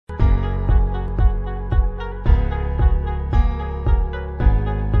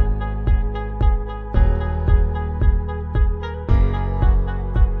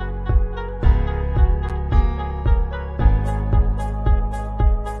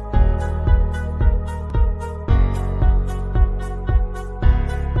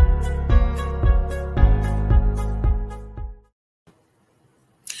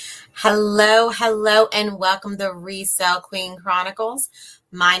Hello, and welcome to Resale Queen Chronicles.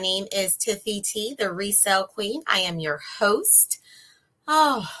 My name is Tiffy T, the Resale Queen. I am your host.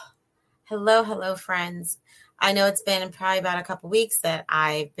 Oh, hello, friends. I know it's been probably about a couple weeks that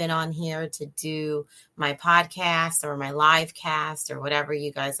I've been on here to do my podcast or my live cast or whatever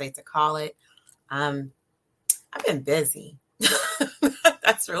you guys like to call it. I've been busy.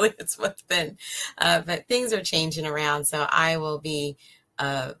 It's what's been. But things are changing around, so I will be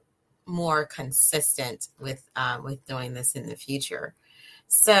more consistent with doing this in the future.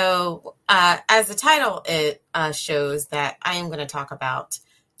 So as the title it shows, that I am going to talk about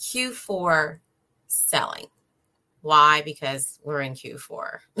Q4 selling. Why? Because we're in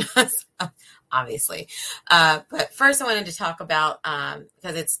Q4, obviously. But first I wanted to talk about,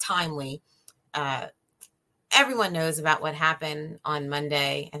 because it's timely, everyone knows about what happened on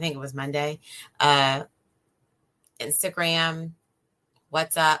Monday. I think it was Monday. Instagram,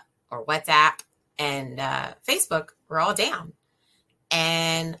 WhatsApp, and Facebook were all down.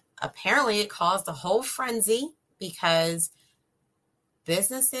 And apparently it caused a whole frenzy because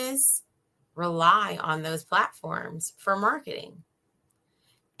businesses rely on those platforms for marketing.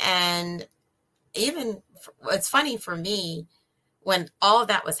 And even, it's funny for me, when all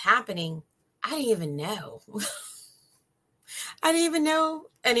that was happening, I didn't even know. I didn't even know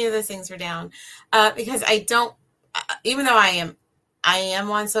any of those things were down because I don't, even though I am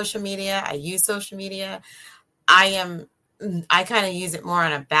on social media, I use social media, I kind of use it more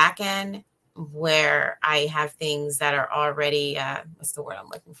on a back end where I have things that are already, what's the word I'm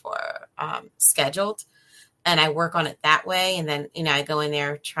looking for, scheduled. And I work on it that way. And then, I go in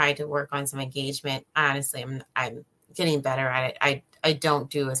there, try to work on some engagement. Honestly, I'm getting better at it. I don't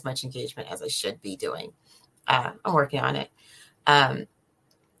do as much engagement as I should be doing. I'm working on it. I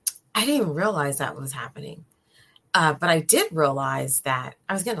didn't even realize that was happening. But I did realize that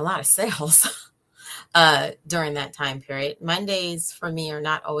I was getting a lot of sales during that time period. Mondays for me are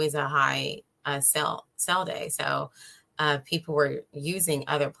not always a high sell day. So people were using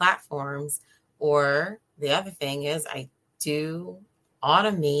other platforms, or the other thing is I do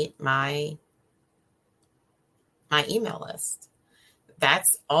automate my email list.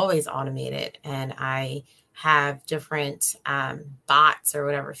 That's always automated. And I have different bots or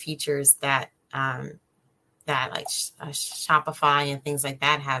whatever features that like Shopify and things like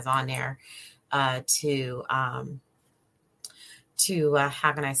that has on there to how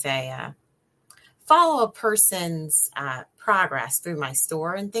can I say, follow a person's progress through my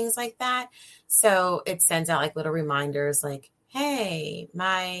store and things like that. So it sends out like little reminders like, hey,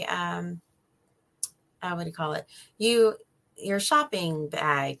 my what do you call it? Your shopping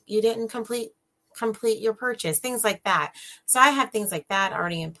bag, you didn't complete your purchase, things like that. So I have things like that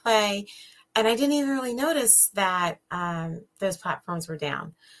already in play. And I didn't even really notice that those platforms were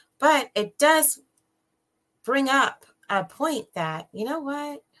down. But it does bring up a point that, you know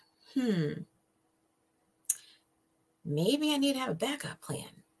what? Maybe I need to have a backup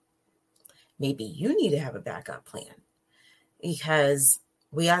plan. Maybe you need to have a backup plan. Because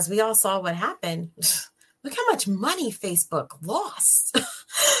as we all saw what happened, look how much money Facebook lost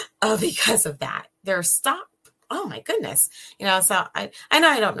because of that. Their stock, oh my goodness. So I know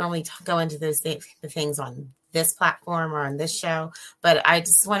I don't normally go into those things on this platform or on this show, but I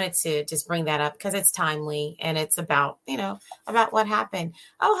just wanted to just bring that up because it's timely and it's about, about what happened.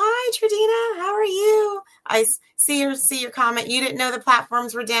 Oh, hi, Tradina. How are you? I see your comment. You didn't know the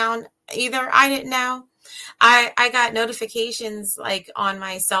platforms were down either. I didn't know. I got notifications like on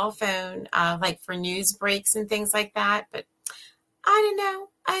my cell phone, like for news breaks and things like that, but I didn't know.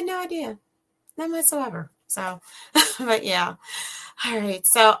 I had no idea. None whatsoever. So, but yeah. All right.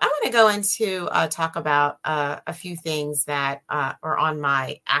 So I want to go into talk about a few things that are on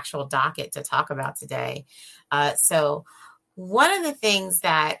my actual docket to talk about today. So one of the things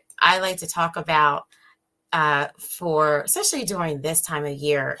that I like to talk about for, especially during this time of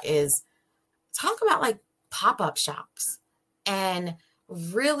year, is talk about like pop-up shops and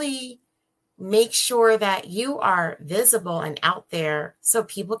really make sure that you are visible and out there so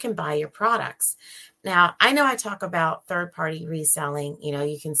people can buy your products. Now, I know I talk about third-party reselling.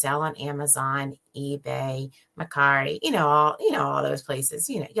 You can sell on Amazon, eBay, Mercari, all those places.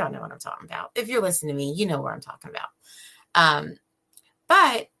 Y'all know what I'm talking about. If you're listening to me, you know what I'm talking about.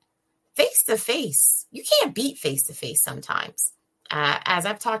 But face-to-face, you can't beat face-to-face sometimes. As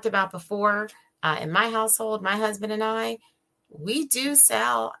I've talked about before, in my household, my husband and I, we do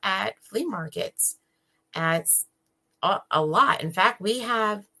sell at flea markets. It's a lot. In fact, we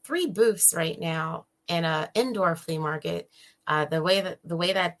have 3 booths right now in an indoor flea market. The way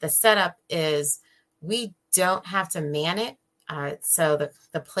that the setup is, we don't have to man it. So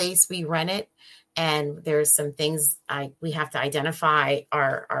the place we rent it, and there's some things we have to identify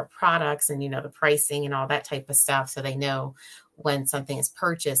our products and, the pricing and all that type of stuff. So they know when something is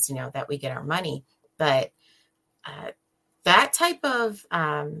purchased, that we get our money. But that type of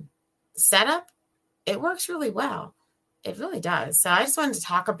setup, it works really well. It really does. So I just wanted to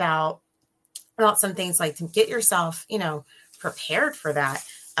talk about some things like to get yourself, prepared for that.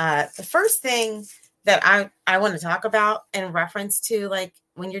 The first thing that I want to talk about in reference to like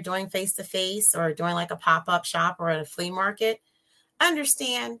when you're doing face-to-face or doing like a pop-up shop or at a flea market,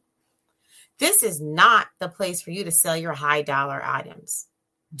 understand this is not the place for you to sell your high dollar items.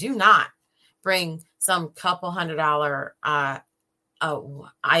 Do not bring some couple $100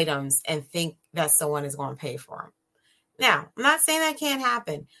 items and think that someone is going to pay for them. Now, I'm not saying that can't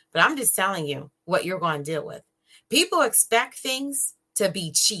happen, but I'm just telling you what you're going to deal with. People expect things to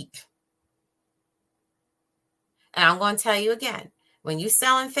be cheap. And I'm going to tell you again, when you're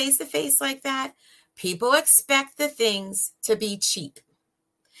selling face-to-face like that, people expect the things to be cheap.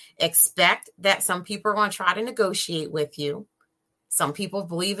 Expect that some people are going to try to negotiate with you. Some people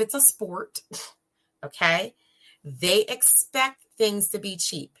believe it's a sport. Okay? They expect things to be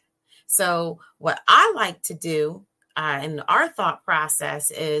cheap. So what I like to do in our thought process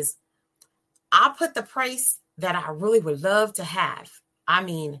is I'll put the price that I really would love to have. I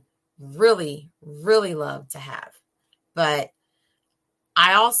mean, really, really love to have. But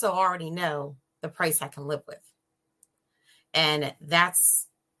I also already know the price I can live with. And that's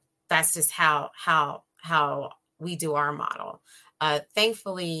just how we do our model.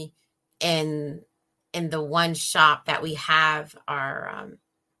 Thankfully, in the one shop that we have our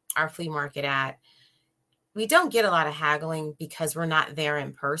flea market at, we don't get a lot of haggling because we're not there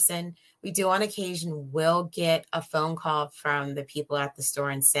in person. We do on occasion will get a phone call from the people at the store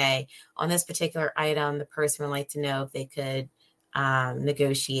and say, on this particular item, the person would like to know if they could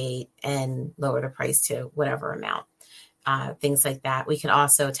negotiate and lower the price to whatever amount. Things like that. We can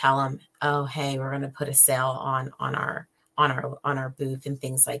also tell them, oh, hey, we're going to put a sale on our booth and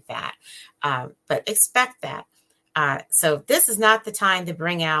things like that. But expect that. So this is not the time to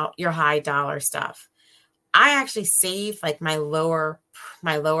bring out your high dollar stuff. I actually save like my lower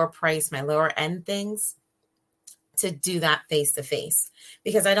price, my lower end things to do that face to face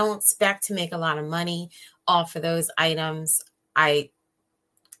because I don't expect to make a lot of money off of those items. If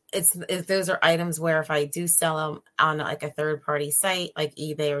those are items where if I do sell them on like a third party site, like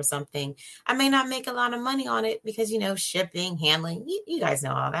eBay or something, I may not make a lot of money on it because, shipping, handling, you guys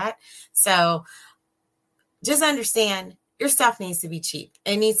know all that. So just understand your stuff needs to be cheap.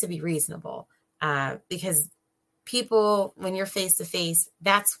 It needs to be reasonable. Because people, when you're face to face,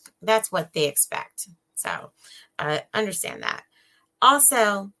 that's what they expect. So understand that.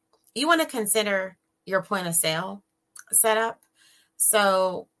 Also, you want to consider your point of sale setup.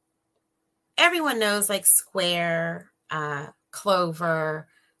 So everyone knows like Square, Clover.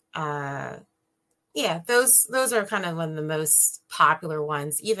 Those are kind of one of the most popular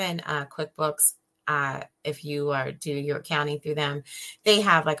ones. Even QuickBooks. If you do your accounting through them, they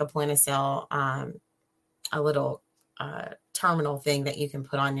have like a point of sale, a little terminal thing that you can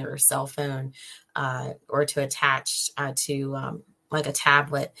put on your cell phone or to attach to like a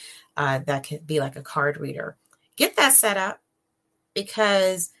tablet that could be like a card reader. Get that set up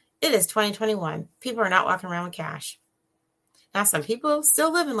because it is 2021. People are not walking around with cash. Now, some people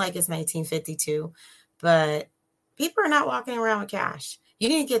still living like it's 1952, but people are not walking around with cash. You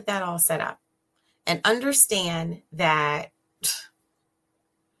need to get that all set up. And understand that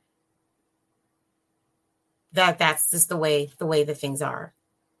that's just the way the things are.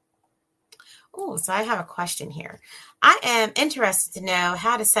 Oh, so I have a question here. I am interested to know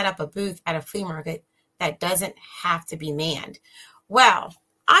how to set up a booth at a flea market that doesn't have to be manned. Well,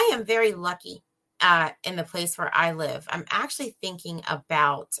 I am very lucky in the place where I live. I'm actually thinking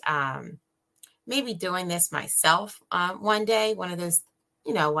about maybe doing this myself one day, one of those,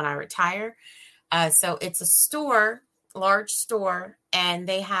 when I retire. So it's a store, large store, and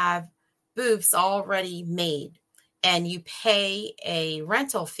they have booths already made. And you pay a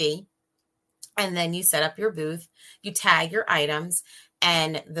rental fee, and then you set up your booth, you tag your items,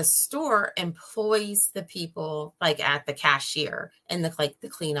 and the store employs the people like at the cashier and to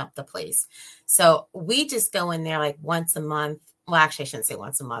clean up the place. So we just go in there like once a month. Well, actually, I shouldn't say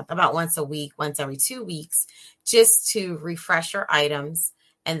once a month, about once a week, once every 2 weeks, just to refresh our items.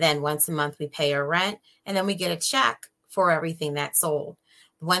 And then once a month we pay our rent and then we get a check for everything that's sold.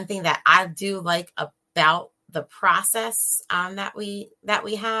 One thing that I do like about the process that we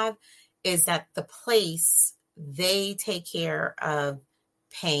have is that the place, they take care of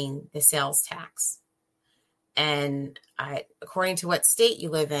paying the sales tax. And according to what state you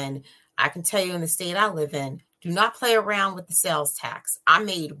live in, I can tell you in the state I live in, do not play around with the sales tax. I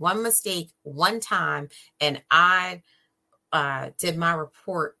made one mistake one time, and I did my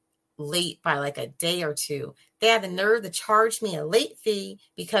report late by like a day or two. They had the nerve to charge me a late fee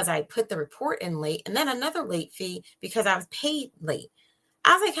because I put the report in late, and then another late fee because I was paid late.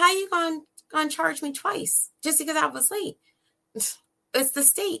 I was like, how you going to charge me twice just because I was late? It's the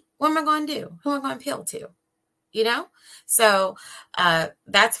state. What am I going to do? Who am I going to appeal to? So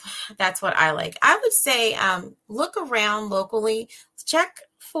that's what I like. I would say look around locally, check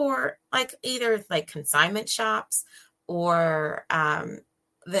for like either like consignment shops or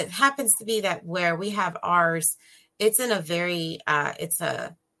that happens to be that where we have ours. It's in a very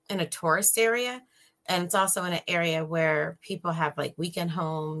in a tourist area, and it's also in an area where people have like weekend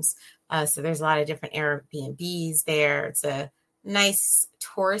homes. So there's a lot of different Airbnbs there. It's a nice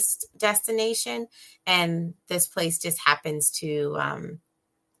tourist destination, and this place just happens to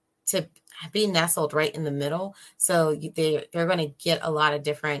be nestled right in the middle. So they're going to get a lot of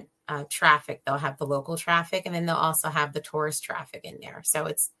different traffic. They'll have the local traffic, and then they'll also have the tourist traffic in there. So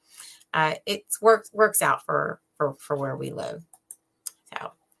it's works out for where we live.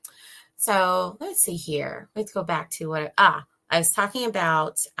 So let's see here. Let's go back to what I was talking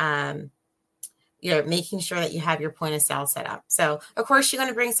about. You're making sure that you have your point of sale set up. So of course, you're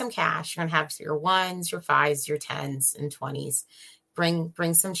going to bring some cash. You're going to have your 1s, your 5s, your 10s, and 20s.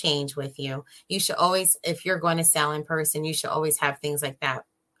 Bring some change with you. You should always, if you're going to sell in person, you should always have things like that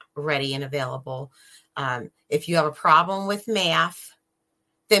ready and available. If you have a problem with math,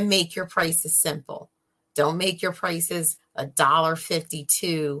 then make your prices simple. Don't make your prices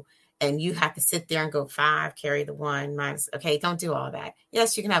 $1.52 and you have to sit there and go 5, carry the 1 minus. Okay, don't do all that.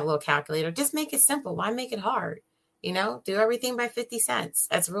 Yes, you can have a little calculator. Just make it simple. Why make it hard? Do everything by 50 cents.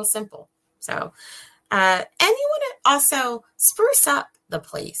 That's real simple. So, and you want to also spruce up the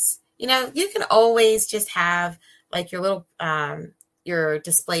place. You can always just have like your little, your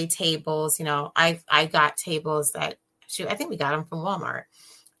display tables. I got tables that, I think we got them from Walmart.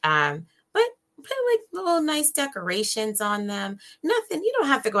 But put like little nice decorations on them. Nothing. You don't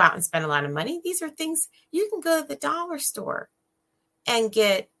have to go out and spend a lot of money. These are things you can go to the dollar store and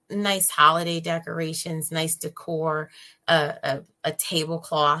get nice holiday decorations, nice decor, a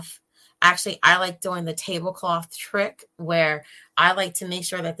tablecloth. Actually, I like doing the tablecloth trick where I like to make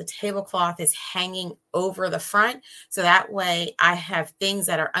sure that the tablecloth is hanging over the front. So that way I have things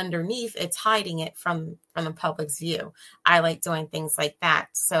that are underneath. It's hiding it from the public's view. I like doing things like that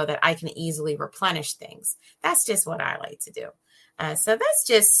so that I can easily replenish things. That's just what I like to do. So that's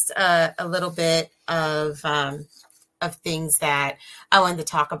just a little bit of things that I wanted to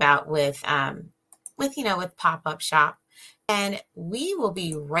talk about with Pop-Up Shop. And we will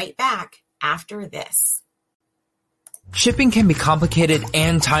be right back after this. Shipping can be complicated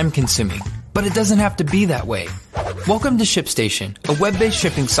and time-consuming, but it doesn't have to be that way. Welcome to ShipStation, a web-based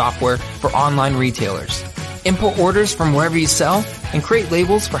shipping software for online retailers. Import orders from wherever you sell and create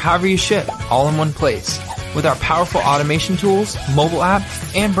labels for however you ship, all in one place. With our powerful automation tools, mobile app,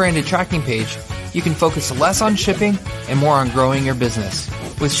 and branded tracking page, you can focus less on shipping and more on growing your business.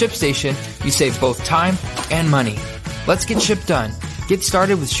 With ShipStation, you save both time and money. Let's get ship done. Get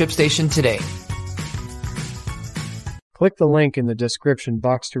started with ShipStation today. Click the link in the description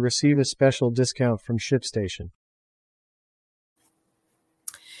box to receive a special discount from ShipStation.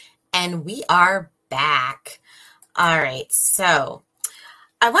 And we are back. All right. So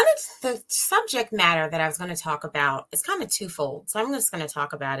the subject matter that I was going to talk about is kind of twofold. So I'm just going to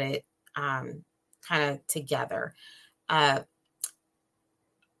talk about it kind of together.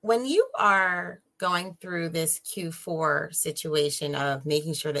 When you are going through this Q4 situation of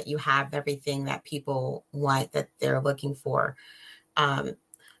making sure that you have everything that people want, that they're looking for,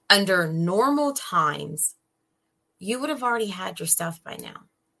 under normal times, you would have already had your stuff by now,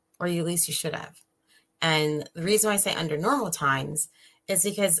 or at least you should have. And the reason why I say under normal times is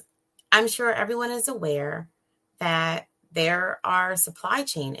because I'm sure everyone is aware that there are supply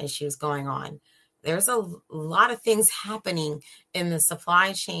chain issues going on. There's a lot of things happening in the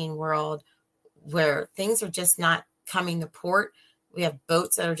supply chain world where things are just not coming to port. We have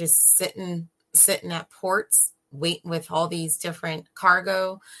boats that are just sitting at ports, waiting with all these different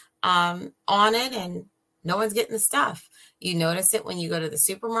cargo on it, and no one's getting the stuff. You notice it when you go to the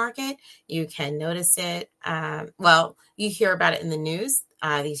supermarket. You can notice it. You hear about it in the news.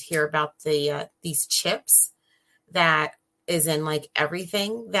 You hear about these chips that is in like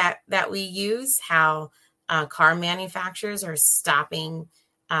everything that we use, how car manufacturers are stopping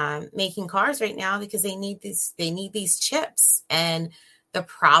making cars right now because they need these chips. And the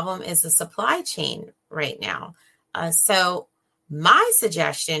problem is the supply chain right now. So my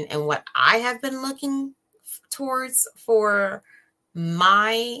suggestion and what I have been looking towards for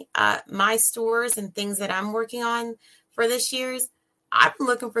my my stores and things that I'm working on for this year's, I'm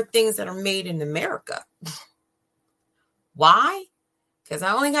looking for things that are made in America. Why? Because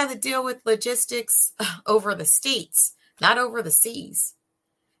I only got to deal with logistics over the states, not over the seas.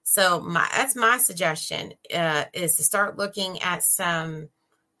 So that's my suggestion, is to start looking at some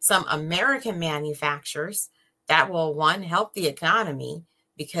American manufacturers that will, one, help the economy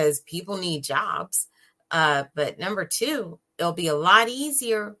because people need jobs. But number two, it'll be a lot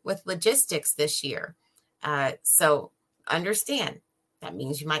easier with logistics this year. So understand that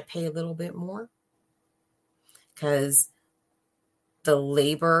means you might pay a little bit more because the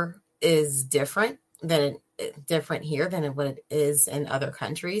labor is different here than what it is in other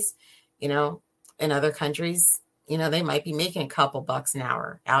countries. In other countries, they might be making a couple bucks an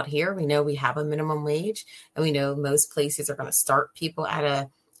hour. Out here, we know we have a minimum wage, and we know most places are going to start people at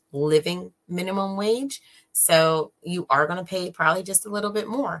a living minimum wage. So you are going to pay probably just a little bit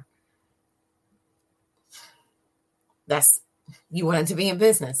more. You wanted to be in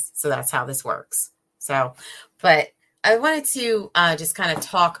business. So that's how this works. But I wanted to just kind of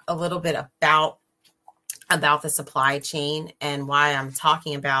talk a little bit about the supply chain and why I'm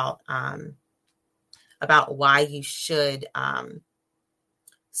talking about why you should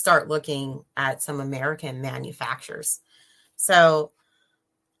start looking at some American manufacturers. So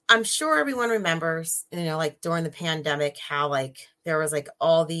I'm sure everyone remembers, like during the pandemic, how like there was like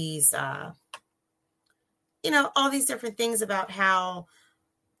all these, all these different things about how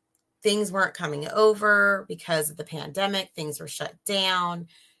things weren't coming over because of the pandemic. Things were shut down.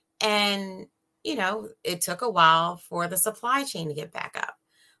 And, it took a while for the supply chain to get back up.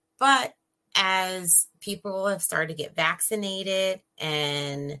 But as people have started to get vaccinated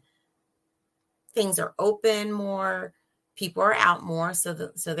and things are open more, people are out more. So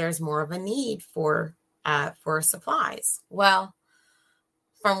there's more of a need for supplies. Well,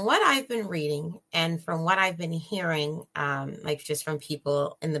 from what I've been reading and from what I've been hearing, like just from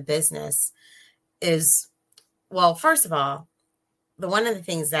people in the business is, well, first of all, one of the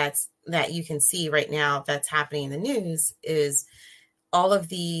things that you can see right now that's happening in the news is all of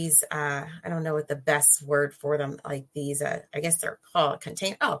these, I don't know what the best word for them, like these, I guess they're called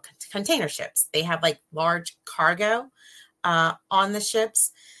container ships. They have like large cargo on the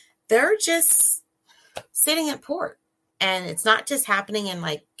ships. They're just sitting at port. And it's not just happening in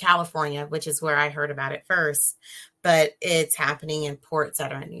like California, which is where I heard about it first, but it's happening in ports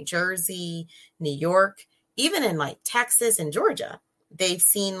that are in New Jersey, New York, even in like Texas and Georgia. They've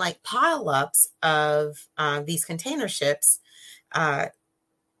seen like pileups of these container ships. And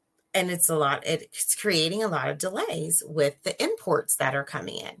it's creating a lot of delays with the imports that are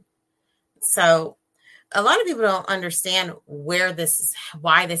coming in. So a lot of people don't understand why this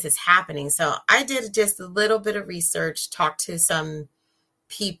is happening. So I did just a little bit of research, talked to some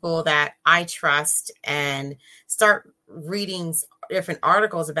people that I trust, and start reading different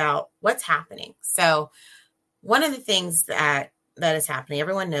articles about what's happening. So one of the things that is happening,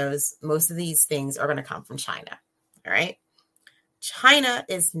 everyone knows most of these things are going to come from China. All right. China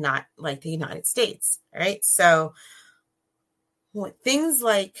is not like the United States. All right. So things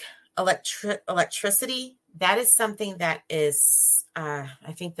like electricity, that is something that is, I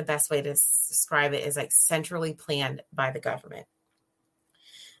think the best way to describe it is like centrally planned by the government.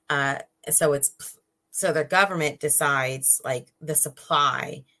 So the government decides like the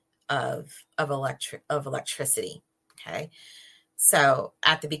supply of electricity. Okay. So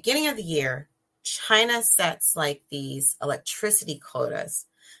at the beginning of the year, China sets like these electricity quotas,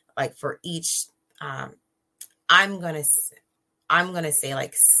 like for each, I'm going to say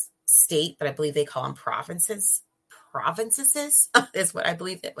like state, but I believe they call them provinces is what I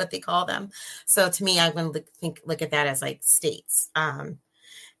believe what they call them. So to me, I'm going to look at that as like states. And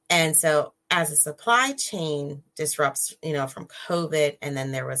so as the supply chain disrupts, from COVID, and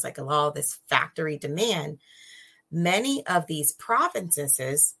then there was like a lot of this factory demand, many of these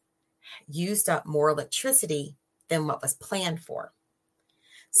provinces used up more electricity than what was planned for.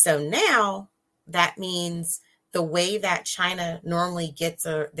 So now that means the way that China normally gets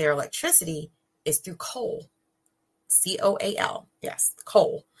their electricity is through coal. COAL. Yes,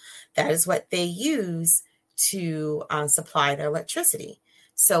 coal. That is what they use to supply their electricity.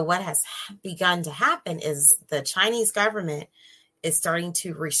 So what has begun to happen is the Chinese government is starting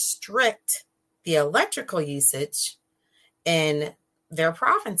to restrict the electrical usage in their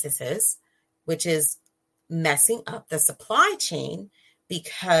provinces, which is messing up the supply chain,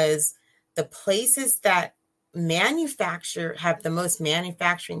 because the places that have the most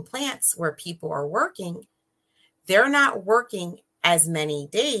manufacturing plants where people are working, they're not working as many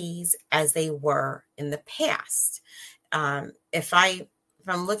days as they were in the past. If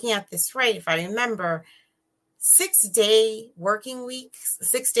I'm looking at this right, if I remember, 6 days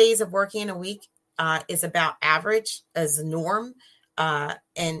of working in a week is about average as a norm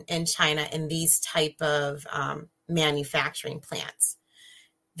in China in these type of manufacturing plants.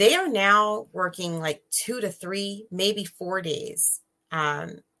 They are now working like 2 to 3, maybe 4 days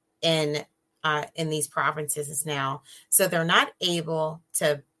in these provinces now. So they're not able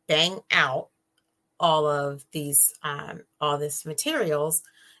to bang out all of these all this materials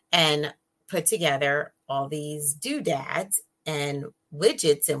and put together all these doodads and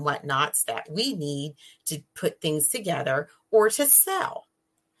widgets and whatnots that we need to put things together or to sell.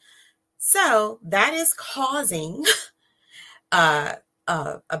 So that is causing a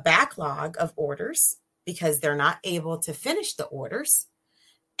backlog of orders because they're not able to finish the orders.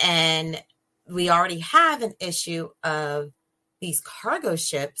 And we already have an issue of these cargo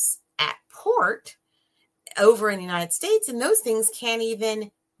ships at port over in the United States, and those things can't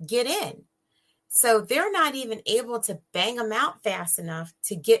even get in. So they're not even able to bang them out fast enough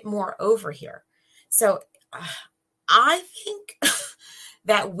to get more over here. So I think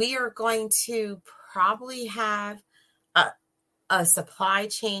that we are going to probably have a supply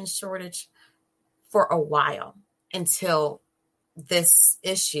chain shortage for a while until this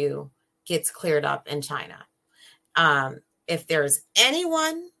issue gets cleared up in China. If there's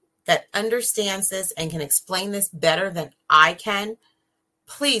anyone that understands this and can explain this better than I can,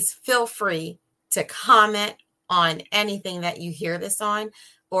 please feel free to comment on anything that you hear this on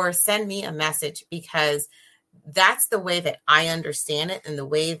or send me a message, because that's the way that I understand it, and the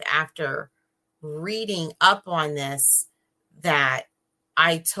way that after reading up on this that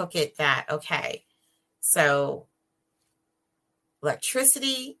I took it that, okay, so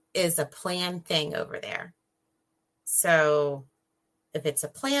electricity is a planned thing over there. So if it's a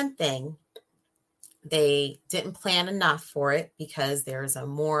planned thing, they didn't plan enough for it because there's a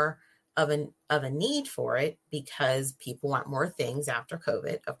more of a need for it because people want more things after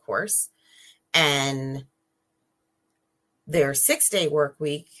COVID, of course. And their 6-day work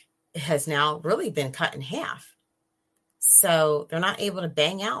week has now really been cut in half. So they're not able to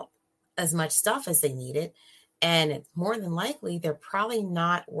bang out as much stuff as they needed. And it's more than likely they're probably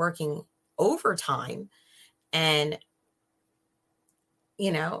not working overtime. And,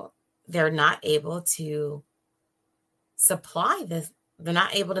 they're not able to supply this. They're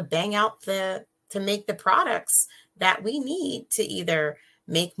not able to bang out to make the products that we need to either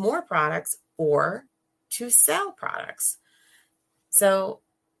make more products or to sell products. So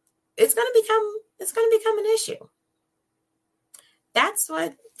it's going to become an issue. That's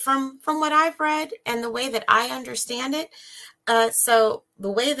what, from what I've read and the way that I understand it. So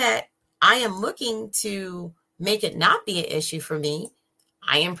the way that I am looking to make it not be an issue for me,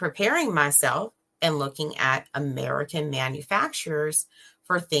 I am preparing myself and looking at American manufacturers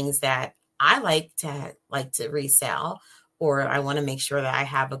for things that I like to resell, or I want to make sure that I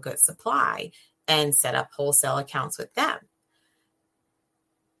have a good supply and set up wholesale accounts with them.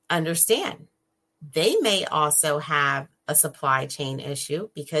 Understand, they may also have a supply chain issue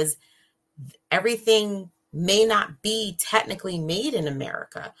because everything may not be technically made in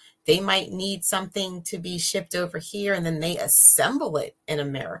America. They might need something to be shipped over here and then they assemble it in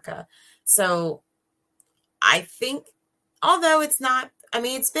America. So I think, although it's not,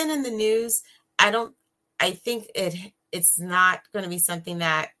 it's been in the news, I think it's not going to be something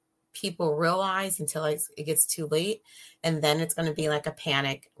that people realize until it gets too late. And then it's going to be like a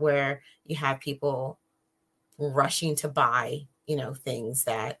panic where you have people rushing to buy, things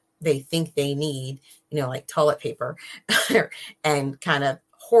that they think they need, like toilet paper and kind of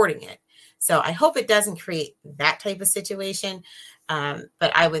hoarding it. So I hope it doesn't create that type of situation.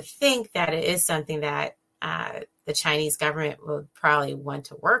 But I would think that it is something that the Chinese government would probably want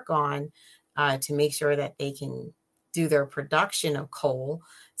to work on to make sure that they can do their production of coal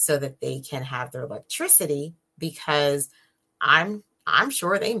so that they can have their electricity, because I'm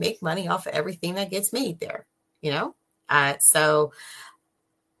sure they make money off of everything that gets made there, so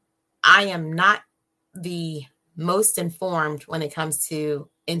I am not the most informed when it comes to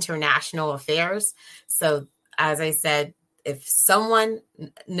international affairs. So as I said, if someone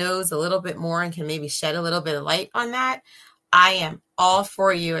knows a little bit more and can maybe shed a little bit of light on that, I am all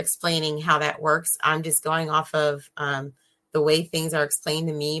for you explaining how that works. I'm just going off of the way things are explained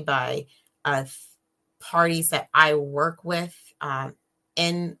to me by parties that I work with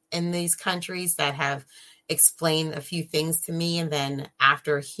in these countries that have explain a few things to me. And then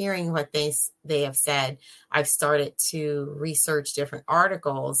after hearing what they have said, I've started to research different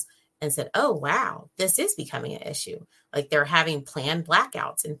articles and said, oh, wow, this is becoming an issue. Like they're having planned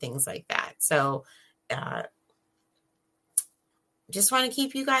blackouts and things like that. So just want to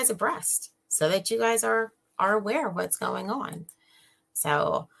keep you guys abreast so that you guys are aware of what's going on.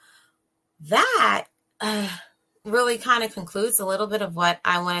 So that really kind of concludes a little bit of what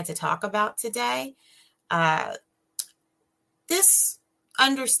I wanted to talk about today. This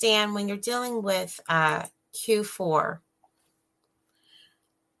understand when you're dealing with Q4,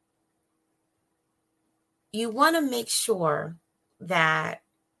 you want to make sure that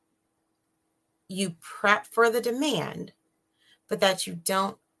you prep for the demand, but that you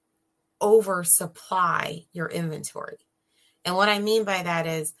don't oversupply your inventory. And what I mean by that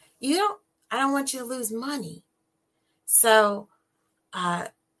is I don't want you to lose money. So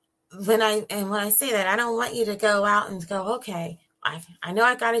when I say that, I don't want you to go out and go, okay, I know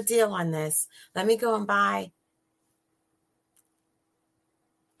I got a deal on this. Let me go and buy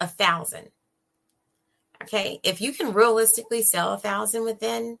 1,000. Okay. If you can realistically sell 1,000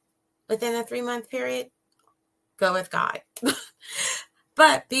 within a 3-month period, go with God.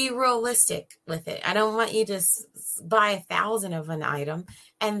 But be realistic with it. I don't want you to buy 1,000 of an item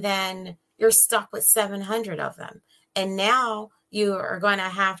and then you're stuck with 700 of them. And now you are going to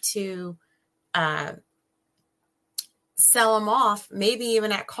have to sell them off, maybe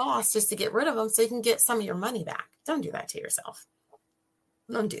even at cost, just to get rid of them so you can get some of your money back. Don't do that to yourself.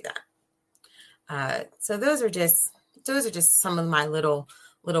 Don't do that. So those are just some of my little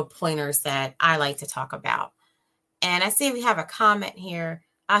pointers that I like to talk about. And I see we have a comment here.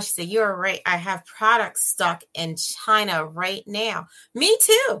 I should say, you're right. I have products stuck in China right now. Me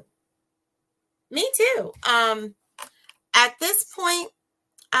too. At this point,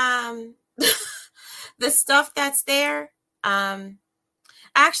 the stuff that's there,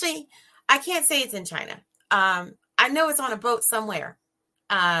 actually, I can't say it's in China. I know it's on a boat somewhere.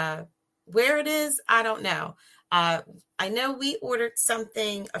 Where it is, I don't know. I know we ordered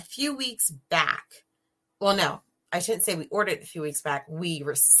something a few weeks back. Well, no, I shouldn't say we ordered it a few weeks back. We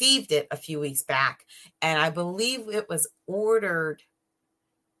received it a few weeks back. And I believe it was ordered,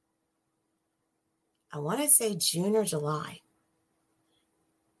 I want to say June or July.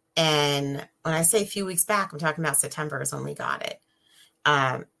 And when I say a few weeks back, I'm talking about September is when we got it.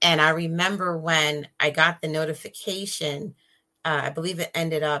 And I remember when I got the notification, I believe it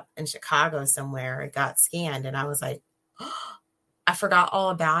ended up in Chicago somewhere. It got scanned and I was like, oh, I forgot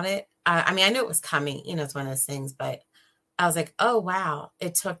all about it. I mean, I knew it was coming, it's one of those things, but I was like, oh, wow,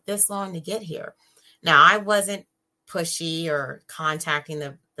 it took this long to get here. Now, I wasn't pushy or contacting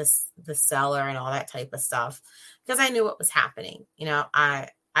the seller and all that type of stuff because I knew what was happening.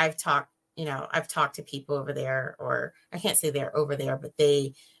 I've talked to people over there, or I can't say they're over there, but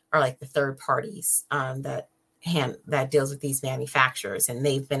they are like the third parties that deals with these manufacturers, and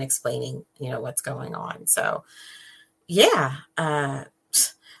they've been explaining, what's going on. So, yeah,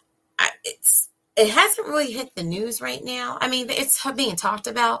 it hasn't really hit the news right now. I mean, it's being talked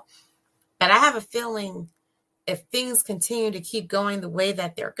about, but I have a feeling if things continue to keep going the way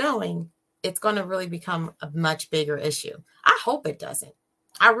that they're going, it's going to really become a much bigger issue. I hope it doesn't.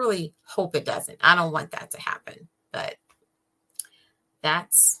 I really hope it doesn't. I don't want that to happen, but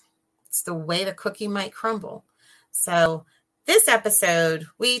it's the way the cookie might crumble. So this episode,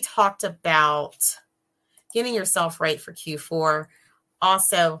 we talked about getting yourself right for Q4.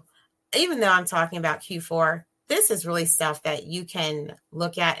 Also, even though I'm talking about Q4, this is really stuff that you can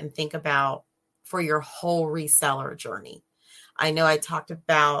look at and think about for your whole reseller journey. I know I talked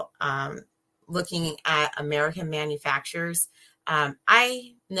about looking at American manufacturers.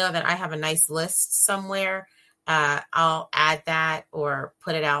 I know that I have a nice list somewhere. I'll add that or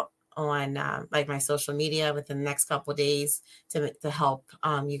put it out on like my social media within the next couple of days to help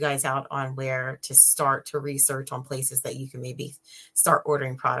you guys out on where to start to research on places that you can maybe start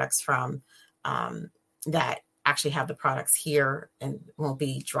ordering products from that actually have the products here and won't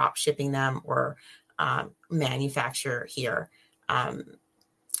be drop shipping them or manufacture here.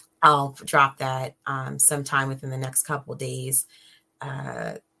 I'll drop that sometime within the next couple of days.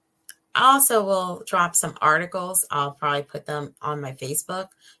 I also will drop some articles. I'll probably put them on my Facebook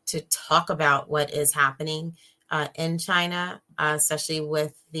to talk about what is happening in China, especially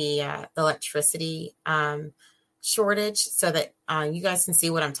with the electricity shortage, so that you guys can see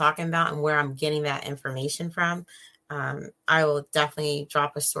what I'm talking about and where I'm getting that information from. I will definitely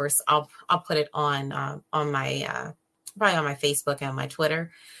drop a source. I'll put it on my probably on my Facebook and my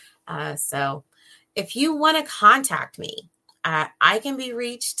Twitter. So if you want to contact me, I can be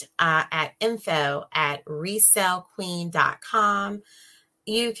reached at info@resellqueen.com.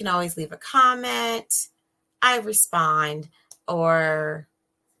 You can always leave a comment. I respond, or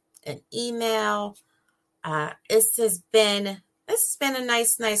an email. This has been a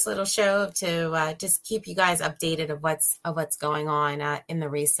nice little show to just keep you guys updated of what's going on in the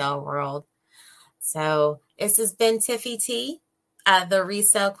resale world. So this has been Tiffy T, the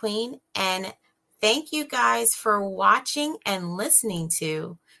Resell Queen, and thank you guys for watching and listening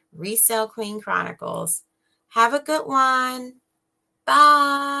to Resell Queen Chronicles. Have a good one.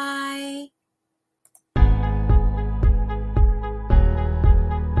 Bye.